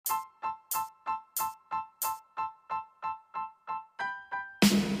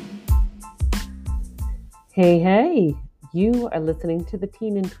Hey, hey, you are listening to the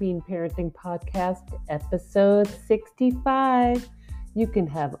Teen and Tween Parenting Podcast, episode 65. You can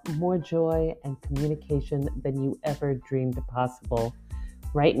have more joy and communication than you ever dreamed possible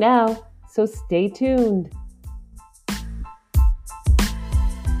right now, so stay tuned.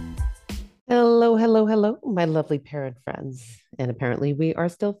 Hello, hello, hello, my lovely parent friends. And apparently, we are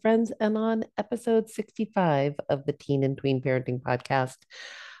still friends and on episode 65 of the Teen and Tween Parenting Podcast.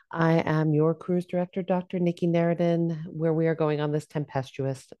 I am your cruise director, Dr. Nikki Narradin, where we are going on this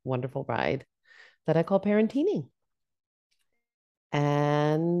tempestuous, wonderful ride that I call parenting.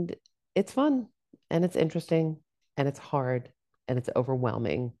 And it's fun and it's interesting and it's hard and it's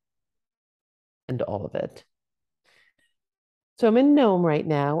overwhelming and all of it. So I'm in Nome right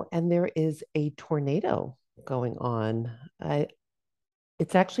now and there is a tornado going on.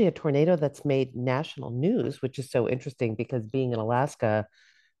 It's actually a tornado that's made national news, which is so interesting because being in Alaska,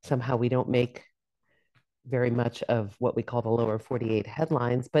 somehow we don't make very much of what we call the lower 48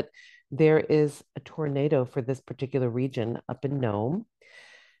 headlines, but there is a tornado for this particular region up in Nome,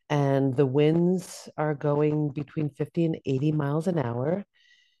 and the winds are going between 50 and 80 miles an hour.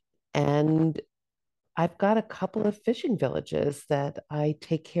 And I've got a couple of fishing villages that I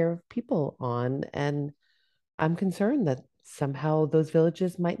take care of people on, and I'm concerned that somehow those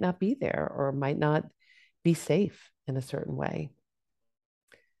villages might not be there or might not be safe in a certain way.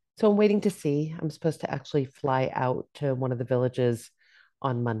 So I'm waiting to see. I'm supposed to actually fly out to one of the villages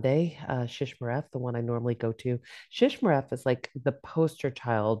on Monday, Shishmaref, the one I normally go to. Shishmaref is like the poster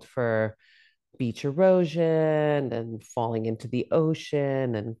child for beach erosion and falling into the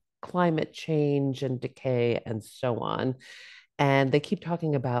ocean and climate change and decay and so on. And they keep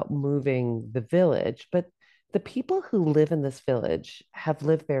talking about moving the village, but the people who live in this village have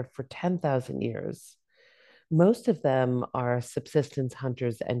lived there for 10,000 years. Most of them are subsistence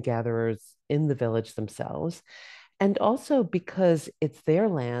hunters and gatherers in the village themselves. And also because it's their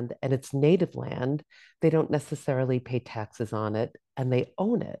land and it's native land, they don't necessarily pay taxes on it and they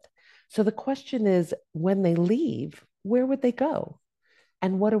own it. So the question is, when they leave, where would they go?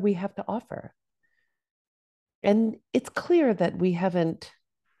 And what do we have to offer? And it's clear that we haven't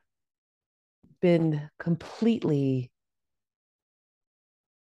been completely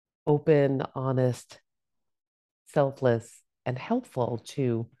open, honest, selfless, and helpful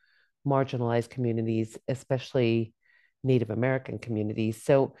to marginalized communities, especially Native American communities.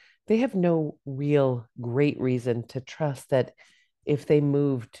 So they have no real great reason to trust that if they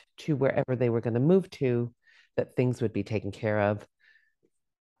moved to wherever they were going to move to, that things would be taken care of.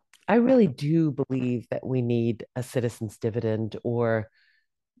 I really do believe that we need a citizen's dividend or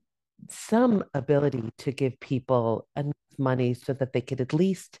some ability to give people enough money so that they could at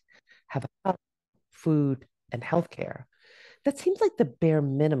least have food and healthcare. That seems like the bare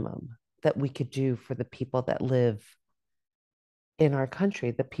minimum that we could do for the people that live in our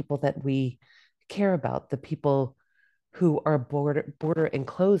country, the people that we care about, the people who are border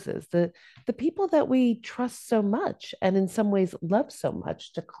encloses, the people that we trust so much and in some ways love so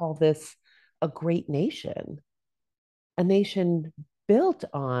much to call this a great nation, a nation built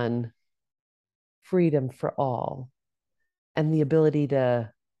on freedom for all and the ability to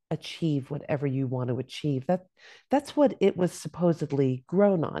achieve whatever you want to achieve. That's what it was supposedly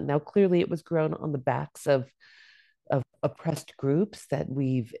grown on. Now, clearly, it was grown on the backs of oppressed groups that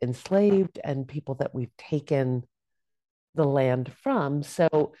we've enslaved and people that we've taken the land from.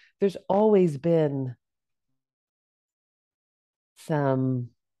 So there's always been some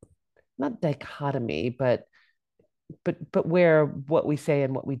not dichotomy, but where what we say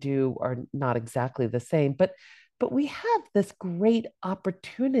and what we do are not exactly the same. But we have this great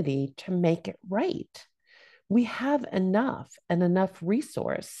opportunity to make it right. We have enough and enough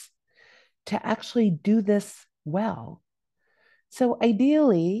resource to actually do this well. So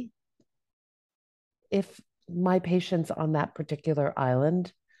ideally, if my patients on that particular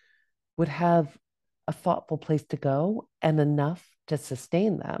island would have a thoughtful place to go and enough to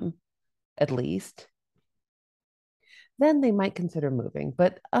sustain them, at least, then they might consider moving.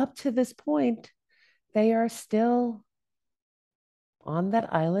 But up to this point, they are still on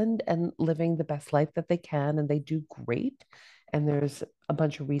that island and living the best life that they can, and they do great. And there's a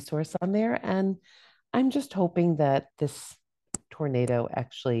bunch of resource on there. And I'm just hoping that this tornado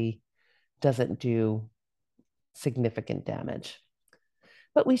actually doesn't do significant damage,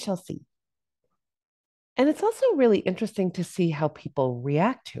 but we shall see. And it's also really interesting to see how people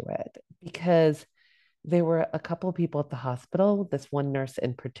react to it because there were a couple of people at the hospital, this one nurse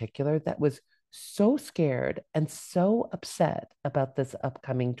in particular, that was so scared and so upset about this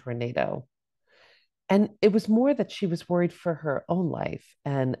upcoming tornado. And it was more that she was worried for her own life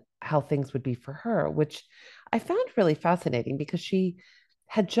and how things would be for her, which I found really fascinating because she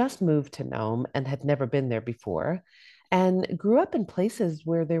had just moved to Nome and had never been there before and grew up in places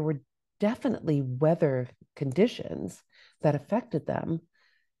where there were definitely weather conditions that affected them.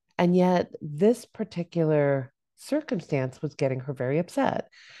 And yet, this particular circumstance was getting her very upset.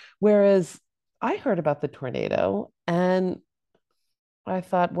 Whereas I heard about the tornado and I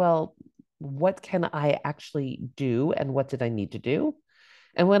thought, well, what can I actually do and what did I need to do?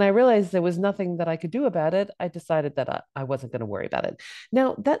 And when I realized there was nothing that I could do about it, I decided that I wasn't going to worry about it.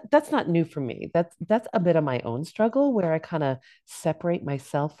 Now that's not new for me. That's a bit of my own struggle where I kind of separate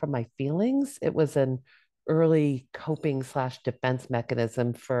myself from my feelings. It was an early coping slash defense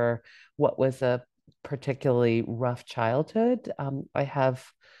mechanism for what was a particularly rough childhood. I have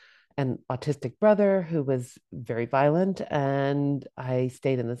an autistic brother who was very violent, and I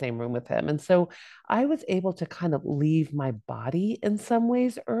stayed in the same room with him. And so I was able to kind of leave my body in some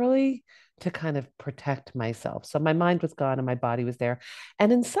ways early to kind of protect myself. So my mind was gone and my body was there.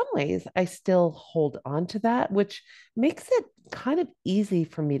 And in some ways, I still hold on to that, which makes it kind of easy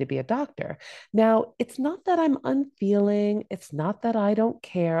for me to be a doctor. Now, it's not that I'm unfeeling, it's not that I don't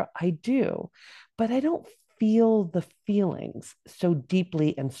care. I do, but I don't feel the feelings so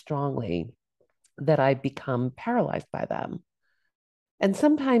deeply and strongly that I become paralyzed by them. And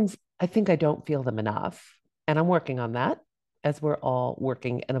sometimes I think I don't feel them enough. And I'm working on that as we're all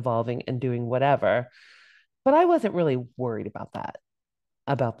working and evolving and doing whatever. But I wasn't really worried about that,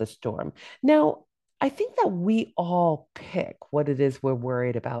 about the storm. Now, I think that we all pick what it is we're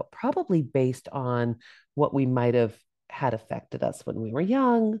worried about, probably based on what we might have had affected us when we were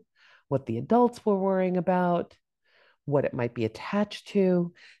young, what the adults were worrying about, what it might be attached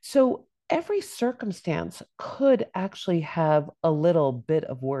to. So every circumstance could actually have a little bit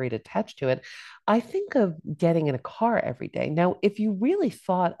of worry attached to it. I think of getting in a car every day. Now, if you really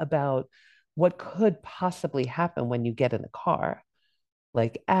thought about what could possibly happen when you get in a car,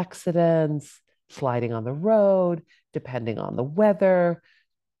 like accidents, sliding on the road, depending on the weather,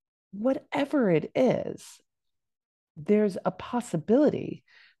 whatever it is, there's a possibility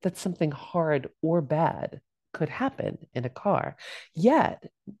that something hard or bad could happen in a car. Yet,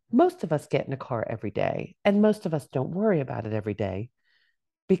 most of us get in a car every day, and most of us don't worry about it every day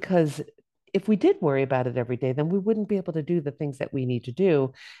because if we did worry about it every day, then we wouldn't be able to do the things that we need to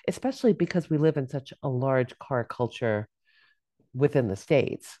do, especially because we live in such a large car culture within the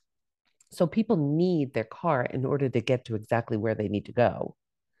States. So people need their car in order to get to exactly where they need to go.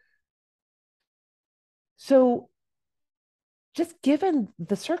 So, just given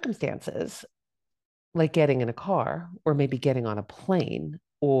the circumstances, like getting in a car or maybe getting on a plane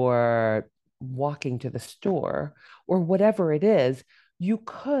or walking to the store or whatever it is, you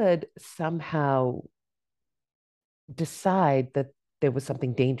could somehow decide that there was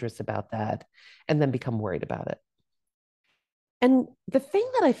something dangerous about that and then become worried about it. And the thing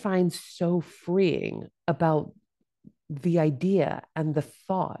that I find so freeing about the idea and the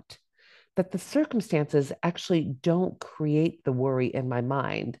thought that the circumstances actually don't create the worry in my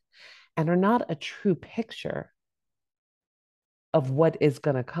mind and are not a true picture of what is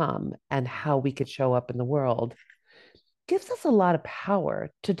going to come and how we could show up in the world gives us a lot of power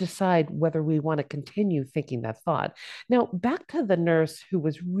to decide whether we want to continue thinking that thought. Now, back to the nurse who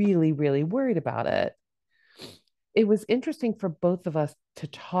was really, really worried about it. It was interesting for both of us to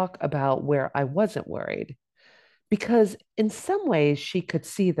talk about where I wasn't worried because in some ways she could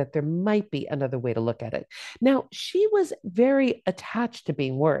see that there might be another way to look at it. Now, she was very attached to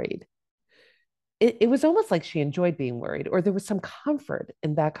being worried. It was almost like she enjoyed being worried, or there was some comfort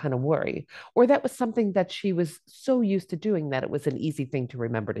in that kind of worry, or that was something that she was so used to doing that it was an easy thing to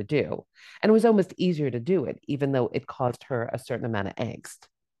remember to do. And it was almost easier to do it, even though it caused her a certain amount of angst.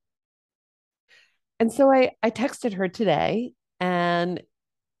 And so I texted her today, and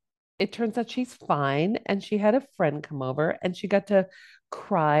it turns out she's fine. And she had a friend come over, and she got to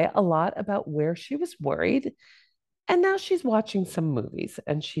cry a lot about where she was worried. And now she's watching some movies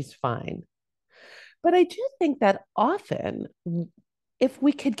and she's fine. But I do think that often, if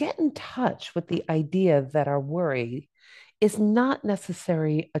we could get in touch with the idea that our worry is not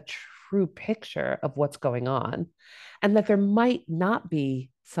necessarily a true picture of what's going on, and that there might not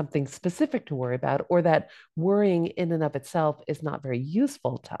be something specific to worry about, or that worrying in and of itself is not very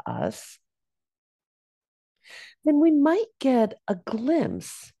useful to us, then we might get a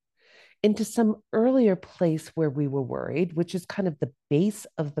glimpse into some earlier place where we were worried, which is kind of the base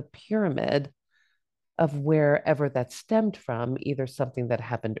of the pyramid of wherever that stemmed from, either something that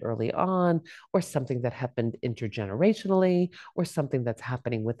happened early on, or something that happened intergenerationally, or something that's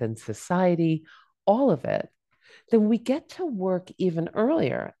happening within society, all of it. then we get to work even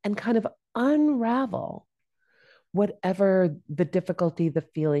earlier and kind of unravel whatever the difficulty, the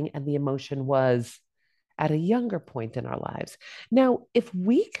feeling, and the emotion was at a younger point in our lives. Now, if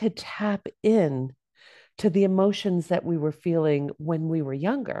we could tap in to the emotions that we were feeling when we were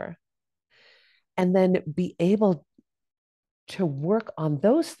younger and then be able to work on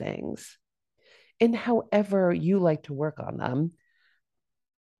those things in however you like to work on them,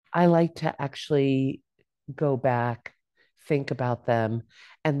 I like to actually go back, think about them,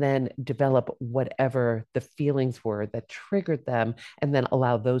 and then develop whatever the feelings were that triggered them, and then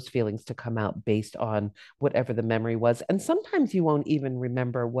allow those feelings to come out based on whatever the memory was. And sometimes you won't even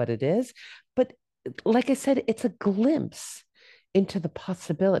remember what it is, but like I said, it's a glimpse into the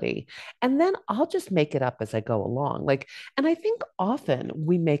possibility. And then I'll just make it up as I go along. And I think often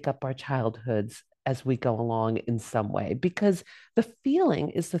we make up our childhoods as we go along in some way because the feeling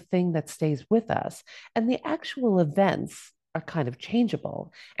is the thing that stays with us. And the actual events are kind of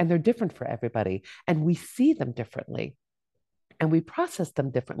changeable and they're different for everybody. And we see them differently and we process them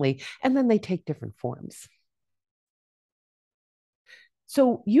differently. And then they take different forms.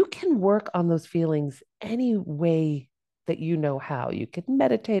 So you can work on those feelings any way that you know how. You can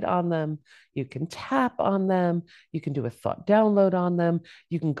meditate on them, you can tap on them, you can do a thought download on them,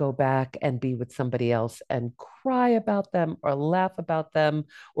 you can go back and be with somebody else and cry about them or laugh about them,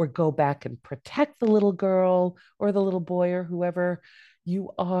 or go back and protect the little girl or the little boy or whoever you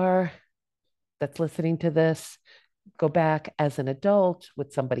are that's listening to this. Go back as an adult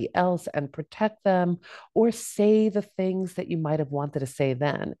with somebody else and protect them, or say the things that you might have wanted to say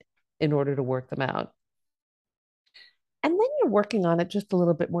then in order to work them out. And then you're working on it just a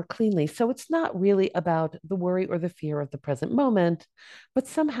little bit more cleanly. So it's not really about the worry or the fear of the present moment, but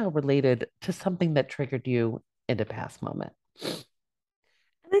somehow related to something that triggered you in a past moment. And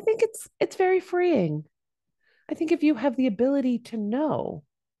I think it's very freeing. I think if you have the ability to know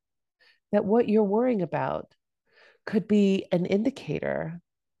that what you're worrying about could be an indicator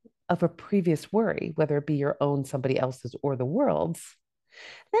of a previous worry, whether it be your own, somebody else's, or the world's,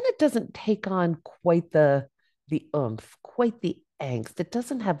 then it doesn't take on quite the oomph, quite the angst. It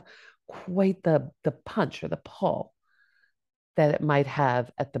doesn't have quite the punch or the pull that it might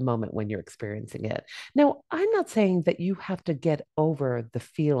have at the moment when you're experiencing it. Now, I'm not saying that you have to get over the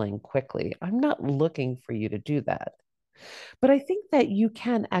feeling quickly. I'm not looking for you to do that. But I think that you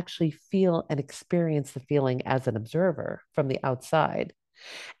can actually feel and experience the feeling as an observer from the outside.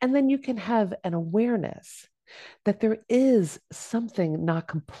 And then you can have an awareness that there is something not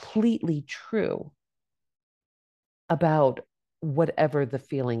completely true about whatever the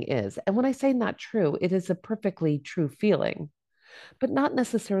feeling is. And when I say not true, it is a perfectly true feeling, but not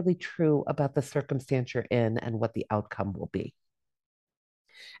necessarily true about the circumstance you're in and what the outcome will be.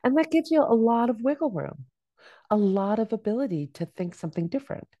 And that gives you a lot of wiggle room, a lot of ability to think something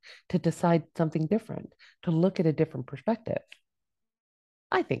different, to decide something different, to look at a different perspective.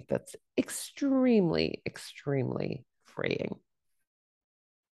 I think that's extremely, extremely freeing.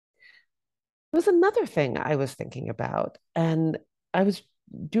 There was another thing I was thinking about, and I was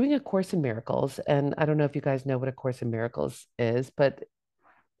doing a Course in Miracles, and I don't know if you guys know what a Course in Miracles is, but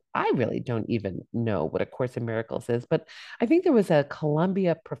I really don't even know what a Course in Miracles is. But I think there was a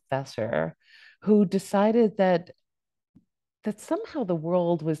Columbia professor who decided that somehow the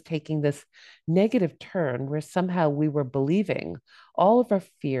world was taking this negative turn where somehow we were believing all of our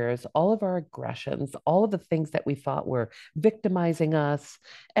fears, all of our aggressions, all of the things that we thought were victimizing us,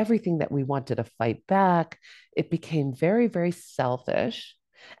 everything that we wanted to fight back. It became very, very selfish.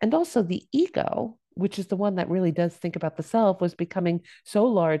 And also the ego, which is the one that really does think about the self, was becoming so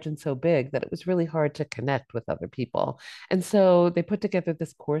large and so big that it was really hard to connect with other people. And so they put together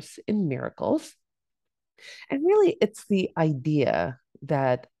this Course in Miracles, and really, it's the idea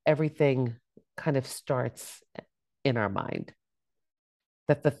that everything kind of starts in our mind,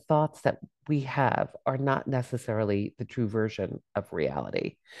 that the thoughts that we have are not necessarily the true version of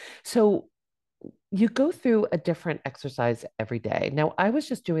reality. So you go through a different exercise every day. Now, I was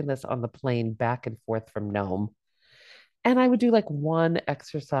just doing this on the plane back and forth from Nome, and I would do like one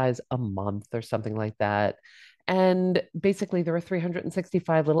exercise a month or something like that. And basically, there are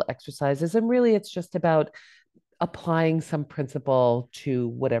 365 little exercises. And really, it's just about applying some principle to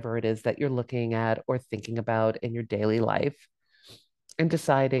whatever it is that you're looking at or thinking about in your daily life, and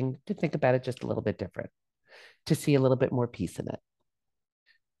deciding to think about it just a little bit different, to see a little bit more peace in it,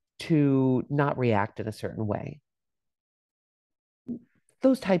 to not react in a certain way.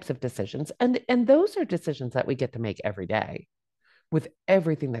 Those types of decisions. And those are decisions that we get to make every day with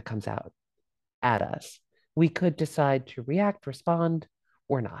everything that comes out at us. We could decide to react, respond,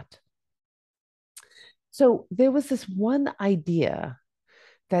 or not. So there was this one idea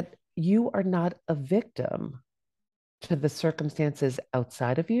that you are not a victim to the circumstances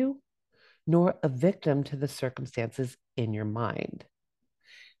outside of you, nor a victim to the circumstances in your mind.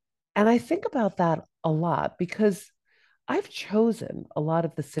 And I think about that a lot because I've chosen a lot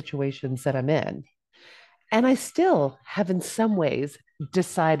of the situations that I'm in, and I still have, in some ways,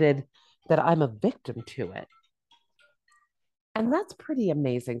 decided that I'm a victim to it. And that's pretty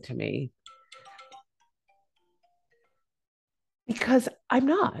amazing to me because I'm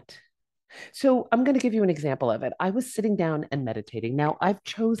not. So I'm going to give you an example of it. I was sitting down and meditating. Now, I've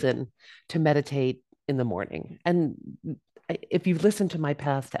chosen to meditate in the morning. And if you've listened to my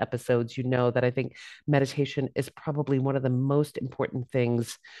past episodes, you know that I think meditation is probably one of the most important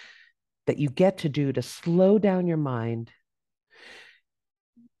things that you get to do to slow down your mind,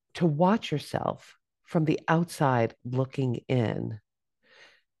 to watch yourself from the outside looking in,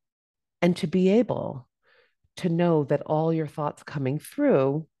 and to be able to know that all your thoughts coming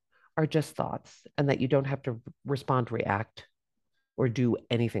through are just thoughts and that you don't have to respond, react, or do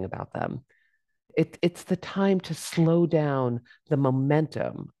anything about them. It's the time to slow down the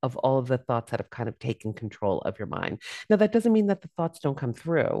momentum of all of the thoughts that have kind of taken control of your mind. Now, that doesn't mean that the thoughts don't come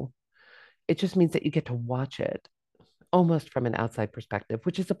through. It just means that you get to watch it almost from an outside perspective,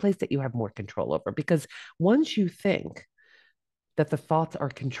 which is a place that you have more control over. Because once you think that the thoughts are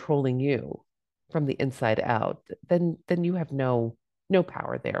controlling you from the inside out, then you have no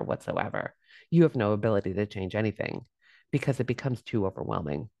power there whatsoever. You have no ability to change anything because it becomes too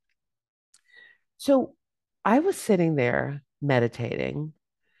overwhelming. So I was sitting there meditating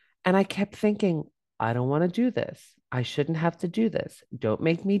and I kept thinking, I don't want to do this. I shouldn't have to do this. Don't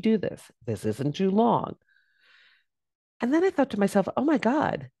make me do this. This isn't too long. And then I thought to myself, oh my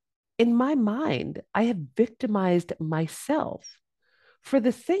God, in my mind, I have victimized myself for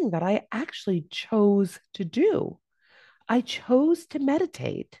the thing that I actually chose to do. I chose to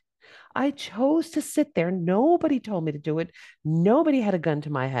meditate. I chose to sit there. Nobody told me to do it. Nobody had a gun to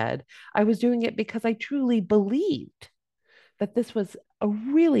my head. I was doing it because I truly believed that this was a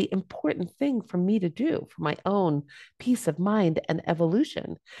really important thing for me to do for my own peace of mind and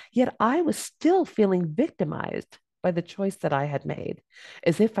evolution. Yet I was still feeling victimized by the choice that I had made,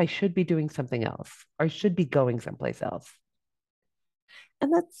 as if I should be doing something else or should be going someplace else.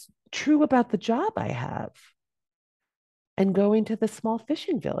 And that's true about the job I have and going to the small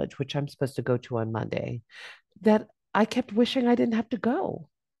fishing village, which I'm supposed to go to on Monday, that I kept wishing I didn't have to go,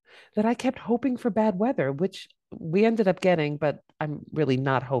 that I kept hoping for bad weather, which we ended up getting, but I'm really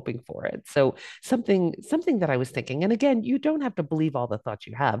not hoping for it. So something that I was thinking, and again, you don't have to believe all the thoughts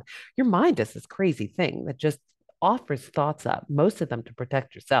you have. Your mind is this crazy thing that just offers thoughts up, most of them to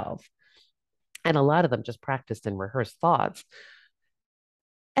protect yourself, and a lot of them just practiced and rehearsed thoughts.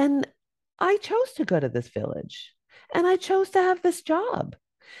 And I chose to go to this village and I chose to have this job.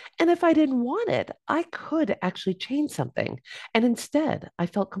 And if I didn't want it, I could actually change something. And instead, I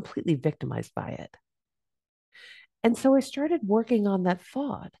felt completely victimized by it. And so I started working on that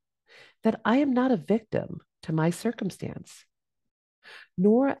thought that I am not a victim to my circumstance,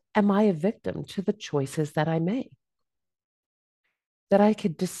 nor am I a victim to the choices that I make, that I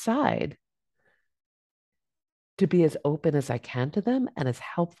could decide to be as open as I can to them and as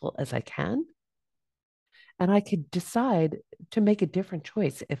helpful as I can. And I could decide to make a different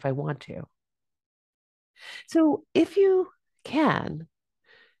choice if I want to. So if you can,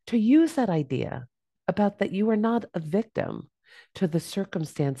 to use that idea about that you are not a victim to the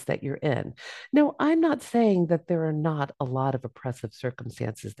circumstance that you're in. Now, I'm not saying that there are not a lot of oppressive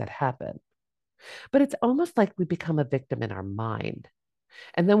circumstances that happen, but it's almost like we become a victim in our mind.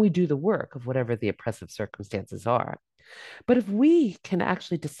 And then we do the work of whatever the oppressive circumstances are. But if we can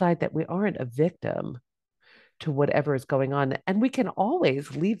actually decide that we aren't a victim to whatever is going on, and we can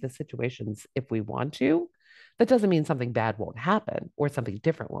always leave the situations if we want to, that doesn't mean something bad won't happen or something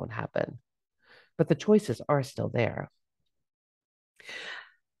different won't happen, but the choices are still there.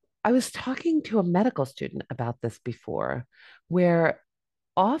 I was talking to a medical student about this before, where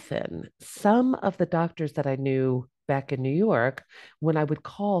often some of the doctors that I knew back in New York, when I would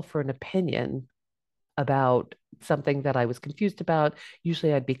call for an opinion about something that I was confused about,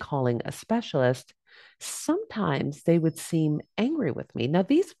 usually I'd be calling a specialist. Sometimes they would seem angry with me. Now,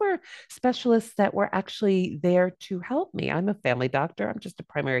 these were specialists that were actually there to help me. I'm a family doctor, I'm just a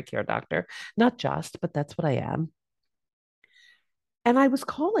primary care doctor, not just, but that's what I am. And I was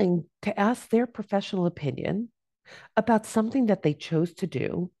calling to ask their professional opinion about something that they chose to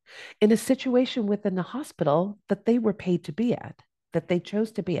do in a situation within the hospital that they were paid to be at, that they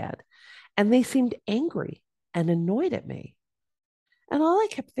chose to be at. And they seemed angry and annoyed at me. And all I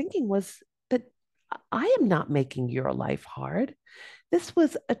kept thinking was that I am not making your life hard. This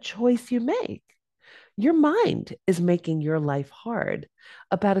was a choice you make. Your mind is making your life hard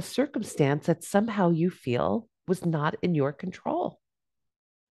about a circumstance that somehow you feel was not in your control.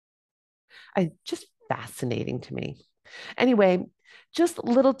 Just fascinating to me. Anyway, just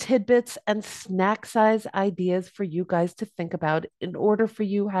little tidbits and snack size ideas for you guys to think about in order for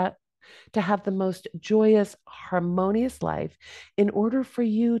you to have the most joyous, harmonious life, in order for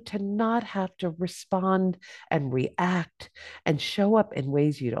you to not have to respond and react and show up in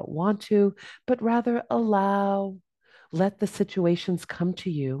ways you don't want to, but rather let the situations come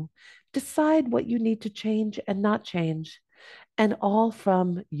to you, decide what you need to change and not change, and all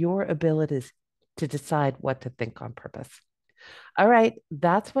from your abilities to decide what to think on purpose. All right,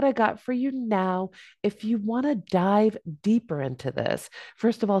 that's what I got for you now. If you want to dive deeper into this,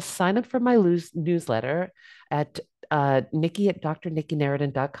 first of all, sign up for my newsletter at Nikki at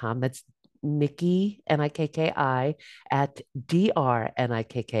drnikkinaridon.com. That's Nikki, Nikki, at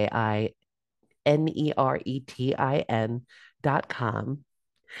drnikkinaretin.com.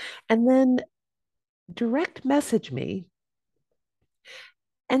 And then direct message me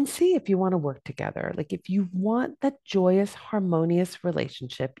and see if you want to work together. Like, if you want that joyous, harmonious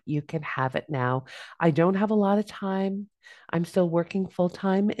relationship, you can have it now. I don't have a lot of time. I'm still working full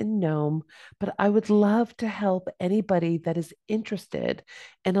time in Nome, but I would love to help anybody that is interested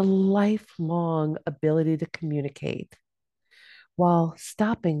in a lifelong ability to communicate while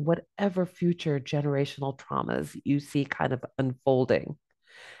stopping whatever future generational traumas you see kind of unfolding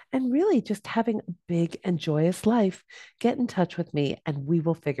and really just having a big and joyous life, get in touch with me and we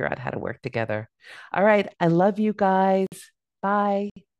will figure out how to work together. All right. I love you guys. Bye.